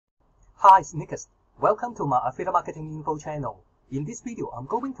Hi, it's Nicholas. Welcome to my affiliate marketing info channel. In this video, I'm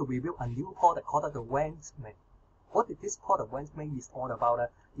going to review a new product called the RankMate. What this product RankMate is all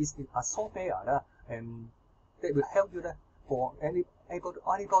about is a software that will help you for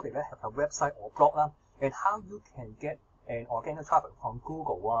anybody that have a website or blog and how you can get an organic traffic from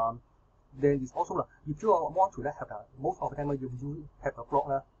Google. Then it's also if you want to have most of the time you have a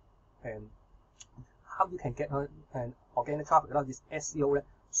blog and how you can get an organic traffic this SEO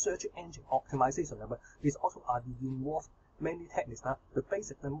search engine optimization. This also involves many techniques. The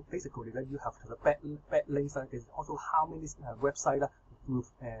basically you have the backlinks. There's also how many websites with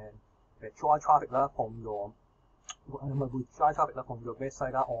draw traffic from your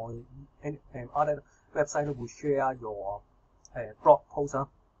website or any other website will share your blog post.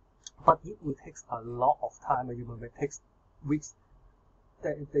 But it will take a lot of time. It will take weeks,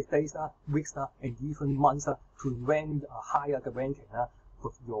 days, weeks, and even months to rank higher the ranking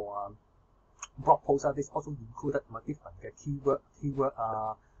with your blog post. This also included different keyword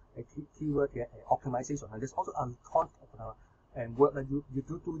optimization. There's also a ton of work that you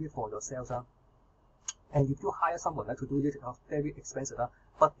do it for yourselves. And if you hire someone to do it, very expensive.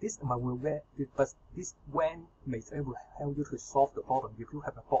 But this RankMate will help you to solve the problem if you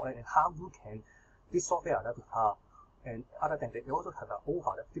have a blog and how you can this software and other than that, you also have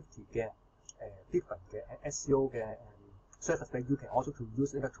over 50 different SEO service that you can also to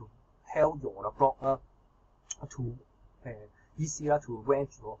use it to help your blog to easier to rank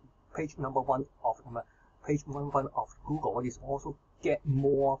your page number one of Google. It is also get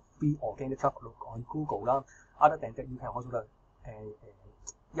more free organic traffic on Google. Other than that, you can also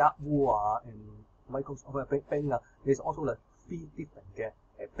Yahoo and Microsoft Bing. There's also the three different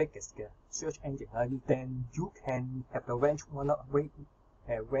biggest search engine. Then you can have the rank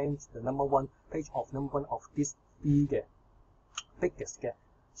the number one page of number one of this biggest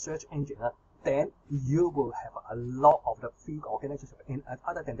search engine. Then you will have a lot of the free organic traffic. And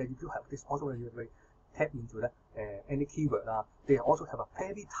other than that, if you have this also you will tap into any keyword. They also have a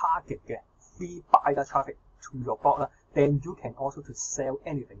very targeted free buy traffic to your blog. Then you can also to sell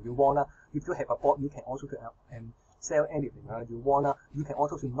anything you want. If you have a blog, you can also to sell anything you want. You can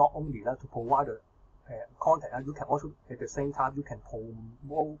also to not only to provide the content. You can also at the same time you can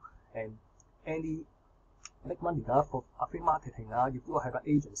promote and any make money for affiliate marketing. If you have an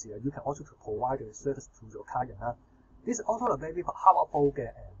agency, you can also to provide the service to your client. This is also a very powerful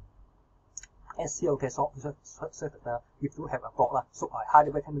SEO service. If you have a blog, so I highly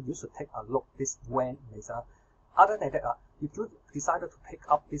recommend you should take a look at this RankMate. Other than that, if you decided to pick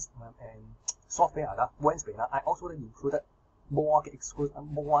up this software RankMate, I also included more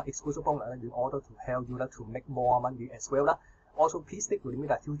exclusive bonus in order to help you to make more money as well. Also, please stick with me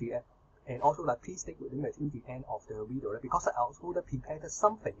till the end. And also please stick with me till the end of the video because I also prepared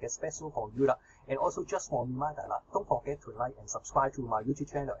something special for you. And also just for reminder, don't forget to like and subscribe to my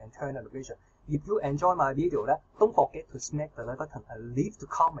YouTube channel and turn on notification. If you enjoy my video, don't forget to smack the like button and leave the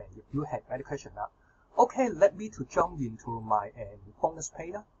comment if you have any question. Okay, let me to jump into my bonus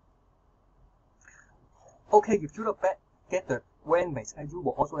page. Okay, if you get the RankMate, and you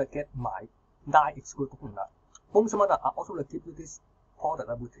will also get my 9 exclusive bonus. I also give you this product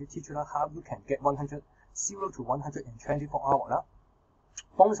that will teach you how you can get 0 to 124 hours.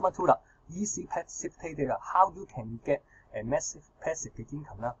 Bonus number 2 easy passive trading, how you can get a massive passive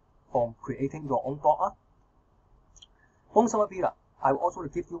income from creating your own blog. Bonus number 3 I will also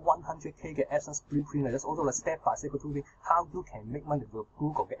give you 100k AdSense blueprint. That's also the step-by-step tutorial how you can make money with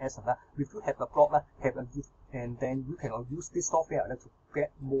Google AdSense. If you have a blog, and then you can use this software to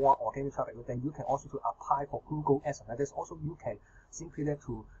get more organic traffic. Then you can also to apply for Google AdSense. There's also you can simply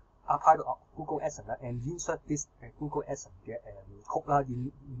to apply to Google AdSense and insert this Google AdSense code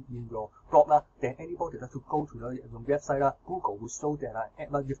in your blog. Then anybody to go to your website, Google will show their ad.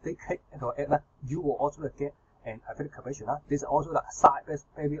 If they click your ad, you will also get an affiliate commission. This is also the side,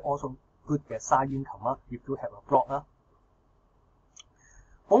 very also good side income if you have a blog.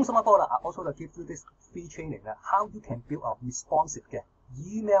 Bonus number 4 I also give you this free training how you can build a responsive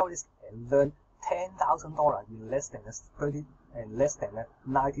email list and learn $10,000 in less than 30 and less than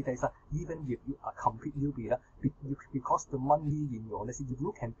 90 days. Even if you are complete newbie, because the money in your list, if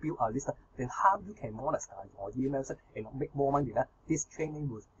you can build a list, then how you can monetize your emails and make more money. This training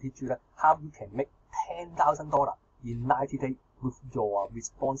will teach you how you can make $10,000 in 90 days with your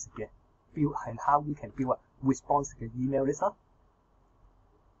responsive build and how you can build a responsive email list.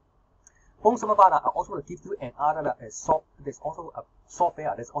 Bonus number 5 I also give you another there's also a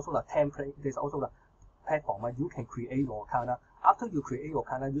software, there's also a template, there's also a platform you can create your account. After you create your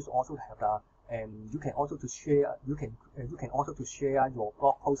account, you also have the you can also to share your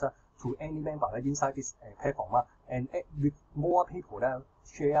blog post to any member inside this platform. And with more people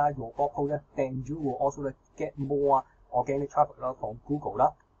share your blog post, then you will also get more organic traffic from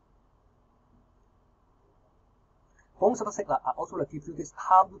Google. Bonus number 6 I also give you this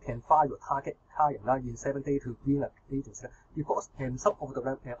how you can find your target client in 7 days to win an agency. Because some of the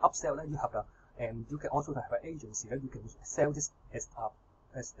upsell you have you can also have an agency you can sell this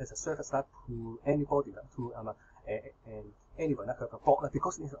as a service to anybody to anyone have a blog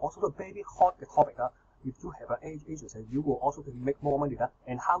because it's also a very hot topic. If you have an agency, you will also make more money.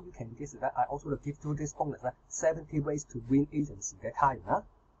 And how you can get it, I also give you this bonus 70 ways to win agency client.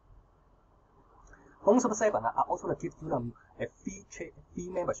 Bonus number 7 I also give you a free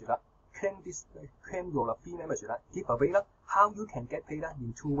membership. Claim your free membership giveaway. How you can get paid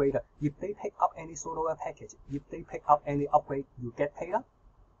in 2 ways. If they pick up any solo package, if they pick up any upgrade, you get paid.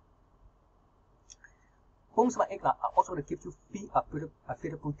 Bonus number 8 I also give you free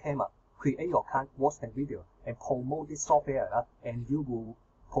affiliate bootcamp. Create your account, watch the video, and promote this software. And you will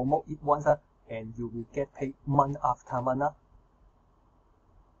promote it once, and you will get paid month after month.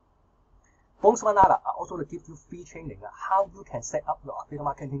 Bonus number 9 I also give you free training. How you can set up your affiliate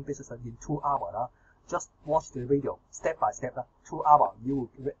marketing business in 2 hours. Just watch the video step by step. 2 hours,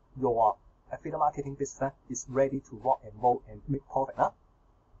 your affiliate marketing business is ready to rock and roll and make profit.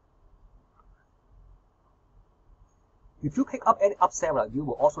 If you pick up any upsell, you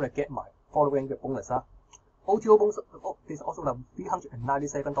will also get my following bonus. OTO bonus is also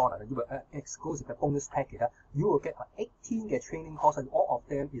 $397. You will exclusive bonus package. You will get 18 training courses. All of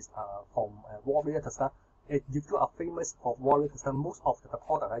them is from Warrior Tester. If you are famous for Warrior Tester, most of the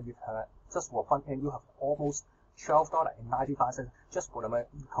product you have just for fun, and you have almost $12.95 just for them.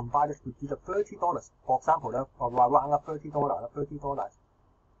 Combine it with the $30. For example, around $30.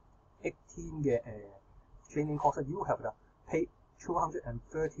 18 training courses you have pay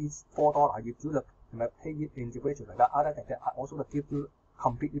 $234 if you pay it individually. Other than that, I also give you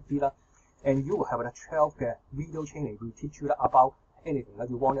completely free. And you will have 12 video training will teach you about anything that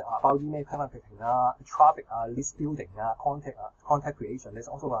you want about email marketing, traffic, list building, contact creation. There's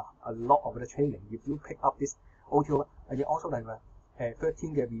also a lot of the training. If you pick up this OTO, and you also have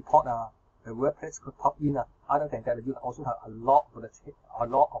 13 report, WordPress could pop in. Other than that, you also have a lot of the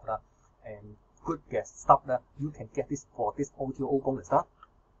good stuff that you can get this for this OTO bonus.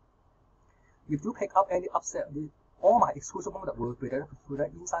 If you pick up any upsell, all my exclusive bonus will be there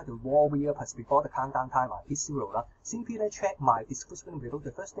inside the Warrior Plus before the countdown timer hits 0. Simply check my description below.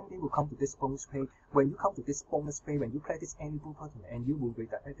 The first thing they will come to this bonus page. When you come to this bonus page, when you practice any blue button, and you will be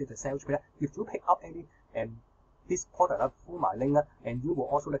directed to the sales page. If you pick up any this product through my link, and you will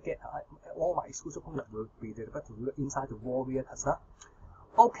also get all my exclusive bonus will be delivered to you inside the Warrior Plus.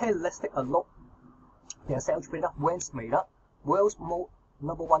 Okay, let's take a look. Sales page RankMate, world's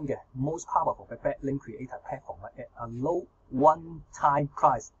number 1 most powerful backlink creator platform at a low one-time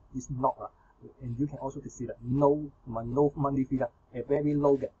price. Is not and you can also see that no monthly fee, a very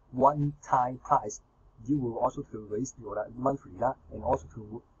low one-time price. You will also to raise your monthly and also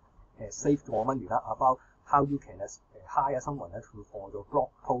to save your money about how you can hire someone for your blog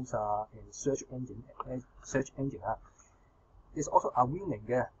post and search engine. It's also a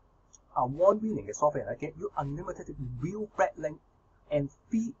award-winning software get you unlimited real backlink and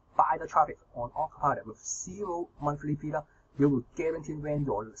free buyer traffic on autopilot with 0 monthly fee. You will guarantee rank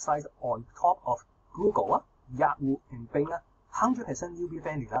your site on top of Google, Yahoo, and Bing. 100% UB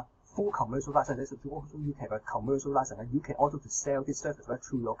friendly, full commercial license. You have a commercial license. You can also to sell this service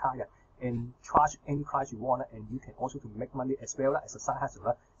to your client and charge any price you want, and you can also to make money as well as a side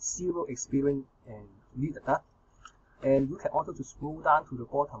hustle. 0 experience and needed. And you can also to scroll down to the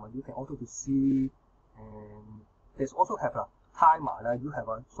bottom, and you can also to see, and there's also have a timer. You have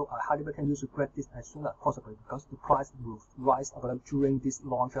so I highly recommend you to grab this as soon as possible because the price will rise during this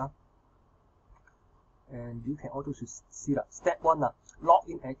launch. And you can also see that step 1, log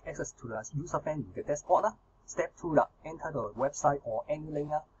in and access to the user-friendly dashboard. Step 2, enter the website or any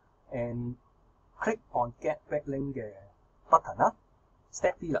link and click on get backlink button.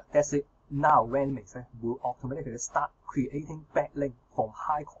 Step 3, that's it. Now RankMate will automatically start creating backlink from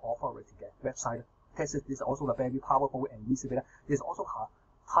high authority website. This is also very powerful and easy. There's also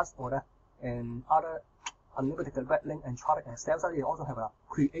tons of and other unlimited backlink and traffic and sales. You also have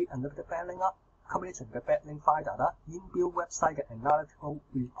create unlimited backlink, combination backlink file, inbuilt website and analytical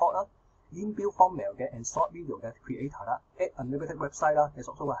report, inbuilt thumbnail and short video creator, add unlimited website. There's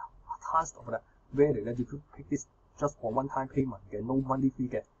also tons of value that you could pick this just for one-time payment. No monthly fee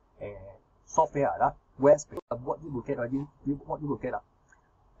software. What you will get,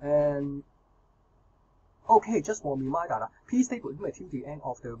 and Okay, just one reminder please stay with me till the end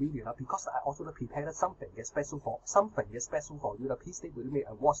of the video because I also prepared something special for you please stay with me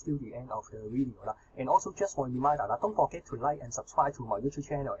and watch till the end of the video And also just one reminder don't forget to like and subscribe to my YouTube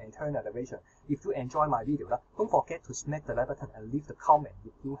channel and turn on notification. If you enjoy my video don't forget to smack the like button and leave the comment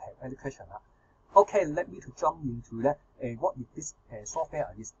if you have any question Okay, let me to jump into what this software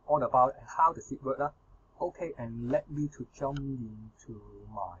is all about and how does it work Okay, and let me to jump into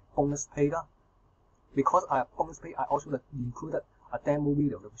my bonus page Because I have bonus page, I also included a demo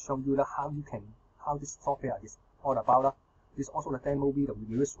video to show you how this software is all about This is also the demo video.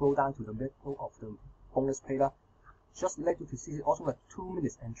 We will scroll down to the middle of the bonus page Just let you to see also the 2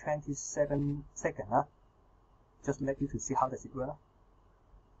 minutes and 27 seconds Just let you to see how does it work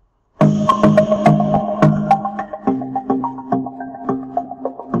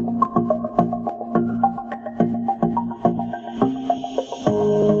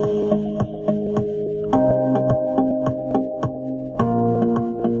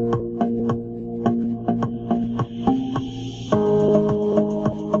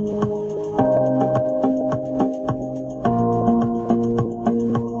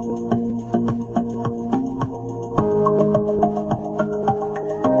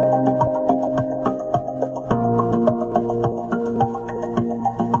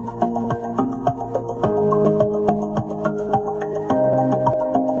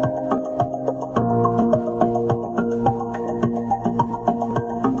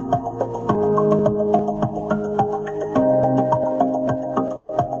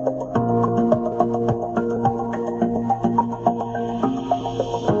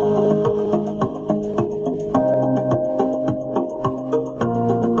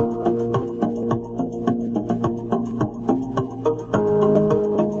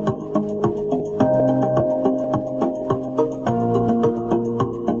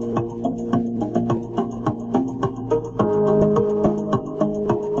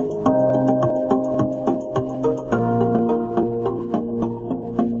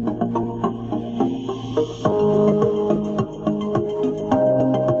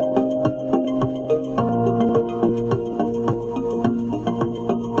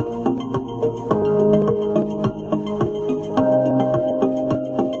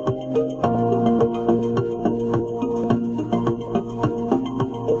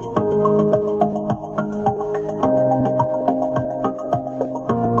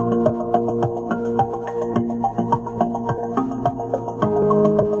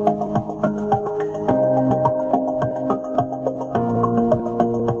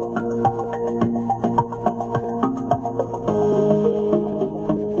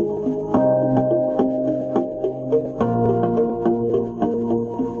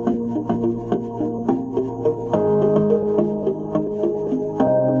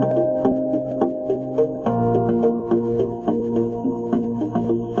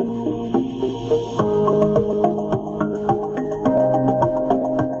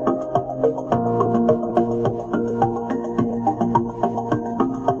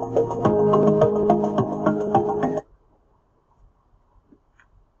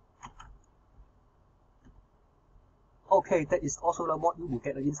Okay, that is also what you will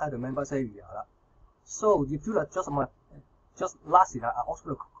get inside the members area So if you just lastly, I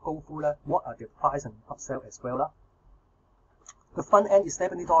also go through what are the price and upsell as well The front end is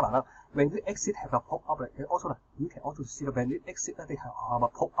 $70 When you exit have a pop-up also you can also see that when you exit they have a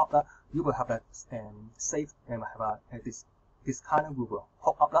pop-up you will have a save and have a discount will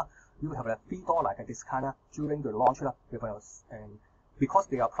pop up you will have a $3 discount during the launch and because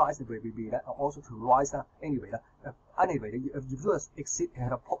their price will be also to rise anyway if you exit and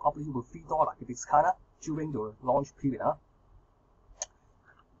have a pop-up you will $3 discount during the launch period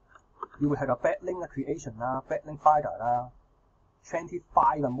You will have a backlink creation backlink finder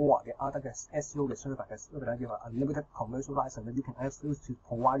 25 and more other SEO service you have unlimited commercial license that you can use to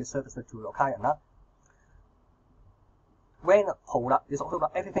provide the service to your client When product is also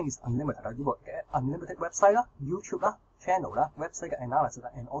everything is unlimited you will get unlimited website YouTube channel website analysis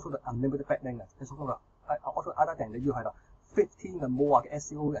and also the unlimited backlink also other than that you have 15 and more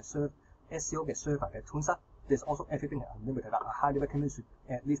SEO server tools there's also everything unlimited I highly recommend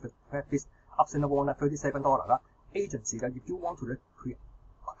you at least this optional one $37 agency if you want to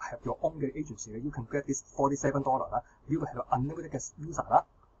have your own agency you can get this $47 you will have unlimited user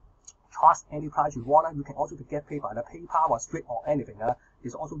charge any price you want you can also get paid by the PayPal or Stripe or anything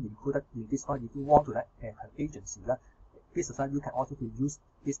is also included in this one if you want to have agency business you can also use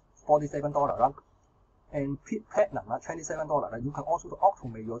this $47 and platinum $27 you can also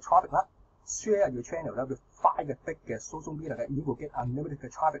automate your traffic share your channel with 5 big social media you will get unlimited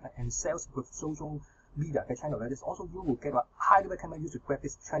traffic and sales with social media 嘅 channel 咧，is also you will get 話 highly recommend you to grab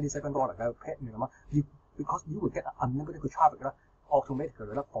this $27嘅 pack 明嘛？because you will get unlimited traffic 啦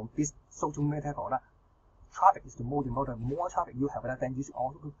 ，automatically 啦 from this social media platform 啦。Traffic is the most important. More traffic you have, then you should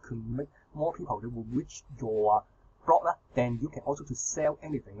also can make more people that will reach your blog. Then you can also to sell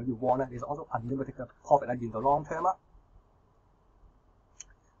anything that you want. It's also unlimited profit in the long term.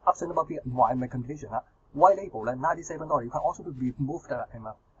 Option number B, my recommendation. White label $97. You can also remove the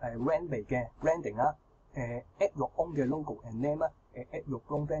RankMate 嘅 branding add your own logo and name add your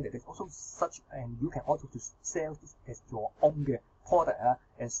own branding. There's also such, and you can also to sell this as your own product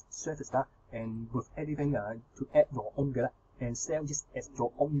as service and with anything to add your own and sell this as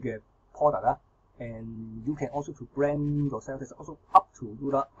your own product and you can also to brand yourself. It's also up to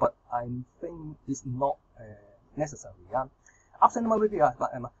you but I think it's not necessary. Option number 3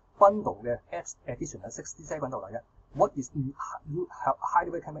 bundle 嘅 apps edition $67 What is you have highly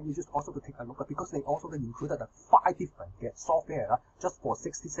recommend you just also to take a look because they also included 5 different software just for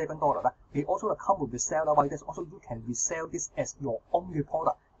 $67. They also come with reseller like this. Also you can resell this as your own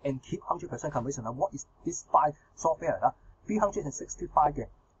product and keep 100% commission. What is this 5 software? 365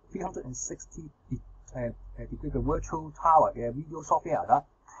 360 degree virtual tower 嘅 video software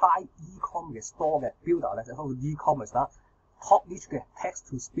Pride e-commerce store 嘅 builder 就係 e-commerce Top niche 嘅 text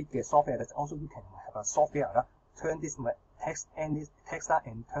to speak 嘅 software also you can have a software turn this text and this text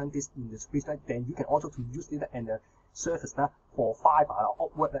and turn this into speech then you can also to use it and the service for Fiverr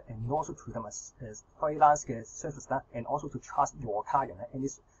Upwork and also to them as freelance service and also to charge your client any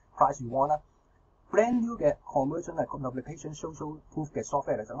price you want. Brand new conversion notification social proof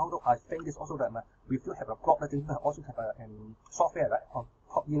software although I think this also if you have a blog then you can also have a software on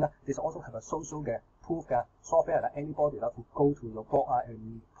top in this also have a social proof software anybody who go to your blog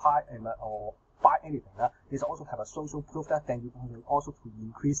and buy anything this also have a social proof then you can also to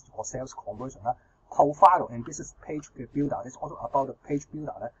increase your sales conversion profile and business page builder. It's also about the page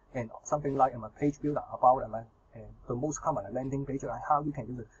builder and something like a page builder about the most common landing page and how you can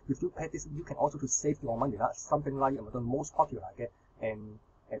use it. If you pay this, you can also to save your money. Something like the most popular and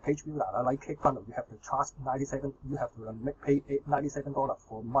page builder like ClickFunnels, you have to charge $97. You have to pay $97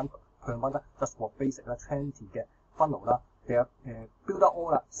 for month per month just for basic 20 funnel They are builder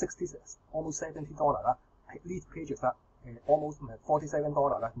all 60 almost $70 lead pages almost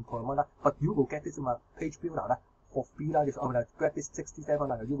 $47 per month. But you will get this page builder for free grab this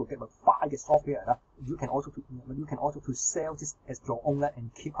 $67 you will get 5 software you can also to sell this as your own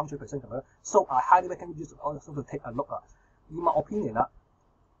and keep 100%. So I highly recommend you to also to take a look in my opinion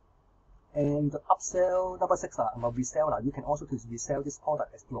and the upsell number 6 resell you can also to resell this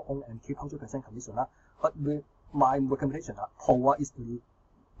product as your own and keep 100% commission but my recommendation is to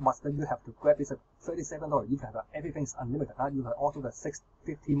must you have to grab this $37 you can have everything is unlimited you have also the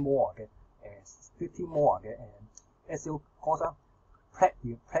 50 more 50 more SEO course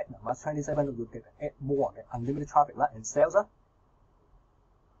platinum $27 you get add more unlimited traffic and sales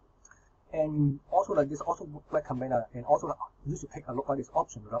and also this also recommend and also you should take a look at this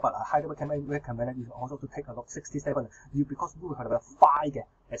option but I highly recommend you also to take a look 67 because you have 5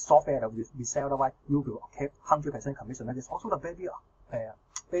 software that will resell you will keep 100% commission. That is also the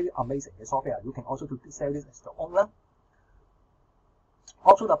very amazing software. You can also to sell this as your own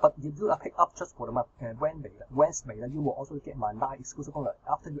Also, but if you pick up just for the Wednesday, you will also get my 9 exclusive bonus.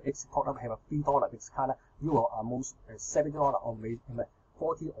 After you export up, have a $3 discount. You will almost $70 or maybe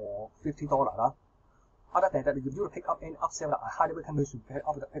 $40 or $50. Other than that, if you pick up any upsell, I highly recommend you pick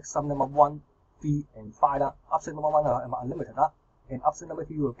up the exam number 1, 3, and 5. Upsell number 1 unlimited. And upsell number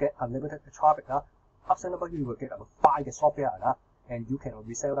 3 you will get unlimited traffic. Upsell number 3 you will get 5 software. And you can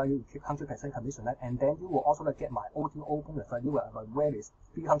resell that, you keep 100% commission and then you will also get my OTO bonus you will have a value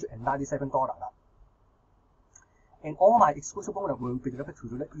 $397. And all my exclusive bonus will be delivered to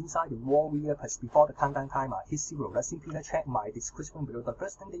you inside the Warrior Plus before the countdown timer hits 0. Simply check my description below. The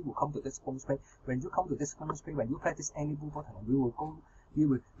first thing they will come to this bonus page. When you come to this bonus page, when you press any blue button, you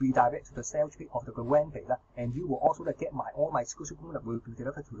will redirect to the sales page of the brand page and you will also get all my exclusive bonus will be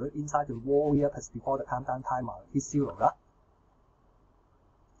delivered to you inside the Warrior Plus before the countdown timer hits 0.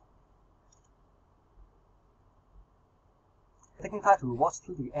 Taking time to watch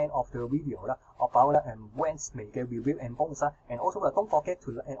to the end of the video about Wednesday review and bonus and also don't forget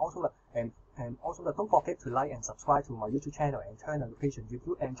to don't forget to like and subscribe to my YouTube channel and turn on notifications. If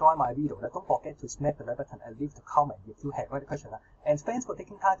you enjoy my video, don't forget to smash the like button and leave the comment if you have any question. And thanks for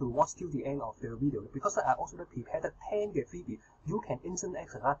taking time to watch till the end of the video because I also prepared 10 freebie you can instant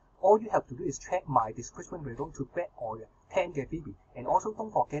access. All you have to do is check my description below to get all 10 freebie and also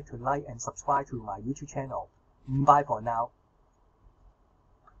don't forget to like and subscribe to my YouTube channel. Bye for now.